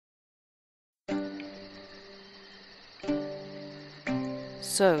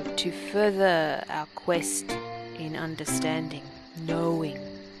So, to further our quest in understanding, knowing,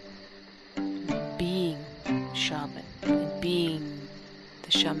 being shaman, and being the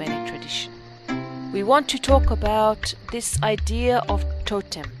shamanic tradition, we want to talk about this idea of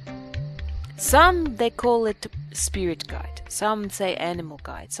totem. Some they call it spirit guide, some say animal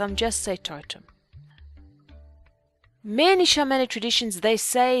guide, some just say totem. Many shamanic traditions, they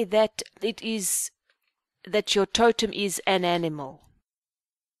say that your totem is an animal.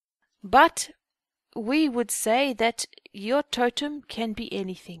 But we would say that your totem can be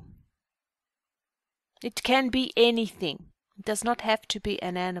anything. It can be anything. It does not have to be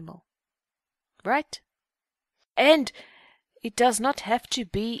an animal. Right? And it does not have to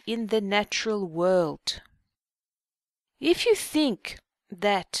be in the natural world. If you think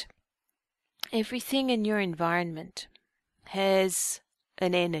that everything in your environment has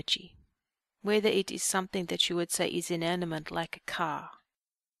an energy, whether it is something that you would say is inanimate like a car,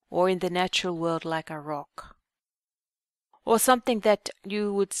 or in the natural world like a rock, or something that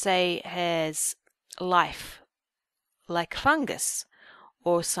you would say has life, like fungus,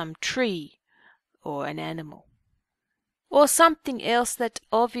 or some tree, or an animal, or something else that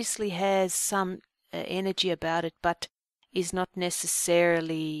obviously has some energy about it, but is not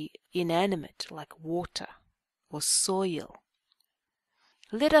necessarily inanimate, like water or soil.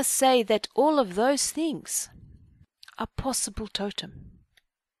 Let us say that all of those things are possible totem.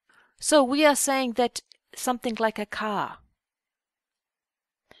 So we are saying that something like a car,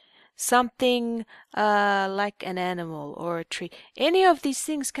 something like an animal or a tree, any of these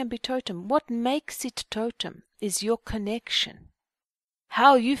things can be totem. What makes it totem is your connection.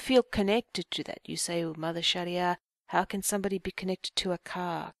 How you feel connected to that. You say, oh, Mother Sharia, how can somebody be connected to a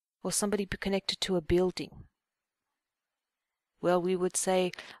car or somebody be connected to a building? Well, we would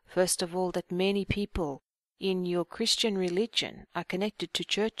say, first of all, that many people in your Christian religion are connected to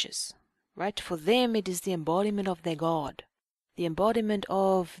churches, right? For them, it is the embodiment of their God, the embodiment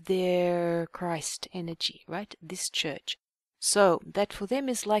of their Christ energy, right? This church. So that for them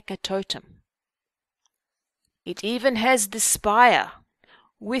is like a totem. It even has the spire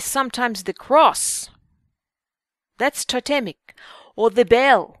with sometimes the cross. That's totemic. Or the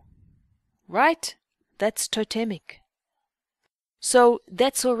bell, right? That's totemic. So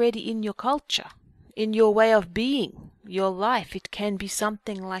that's already in your culture, in your way of being, your life. It can be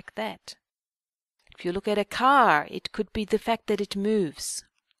something like that. If you look at a car, it could be the fact that it moves.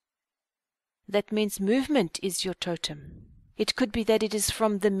 That means movement is your totem. It could be that it is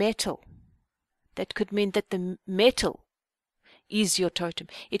from the metal. That could mean that the metal is your totem.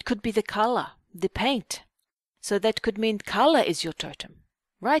 It could be the color, the paint. So that could mean color is your totem,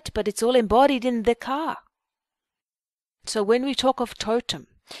 right? But it's all embodied in the car. So when we talk of totem,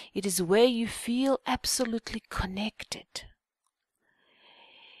 it is where you feel absolutely connected.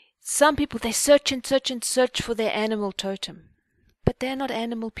 Some people, they search and search and search for their animal totem, but they're not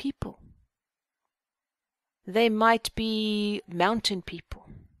animal people. They might be mountain people.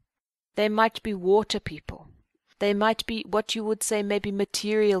 They might be water people. They might be what you would say maybe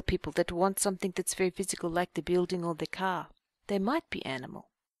material people that want something that's very physical, like the building or the car. They might be animal.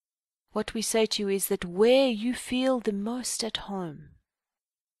 What we say to you is that where you feel the most at home,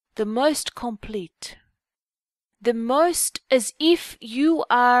 the most complete, the most as if you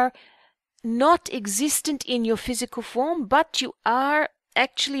are not existent in your physical form, but you are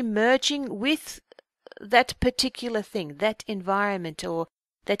actually merging with that particular thing, that environment or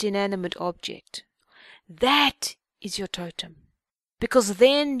that inanimate object. That is your totem. Because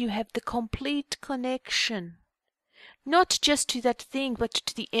then you have the complete connection. Not just to that thing, but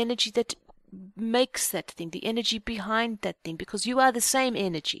to the energy that makes that thing, the energy behind that thing, because you are the same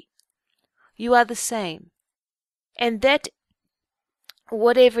energy. You are the same. And that,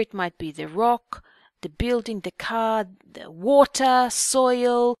 whatever it might be, the rock, the building, the car, the water,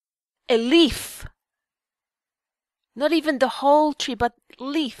 soil, a leaf, not even the whole tree, but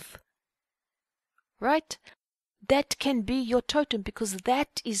leaf, right? That can be your totem because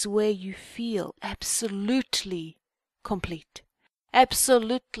that is where you feel absolutely complete,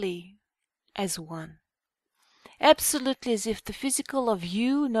 absolutely as one, absolutely as if the physical of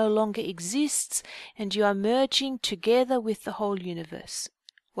you no longer exists and you are merging together with the whole universe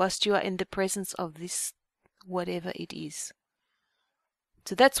whilst you are in the presence of this whatever it is.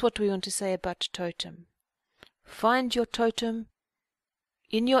 So that's what we want to say about totem. Find your totem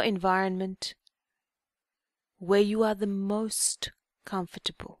in your environment where you are the most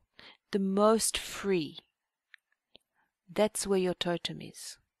comfortable, the most free. That's where your totem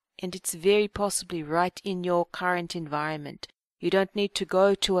is. And it's very possibly right in your current environment. You don't need to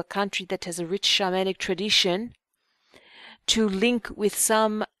go to a country that has a rich shamanic tradition to link with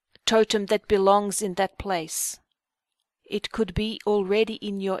some totem that belongs in that place. It could be already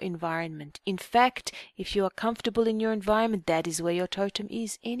in your environment. In fact, if you are comfortable in your environment, that is where your totem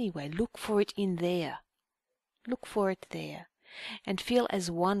is anyway. Look for it in there. Look for it there. And feel as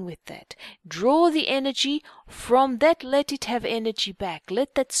one with that. Draw the energy from that. Let it have energy back.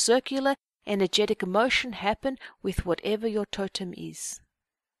 Let that circular energetic motion happen with whatever your totem is.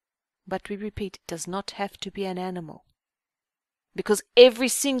 But we repeat, it does not have to be an animal. Because every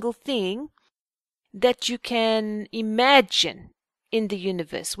single thing that you can imagine in the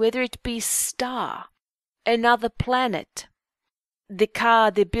universe, whether it be star, another planet, the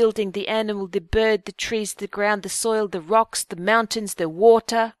car, the building, the animal, the bird, the trees, the ground, the soil, the rocks, the mountains, the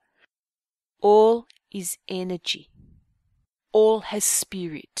water, all is energy. All has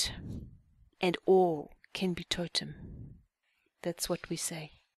spirit. And all can be totem. That's what we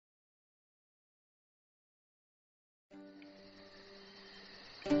say.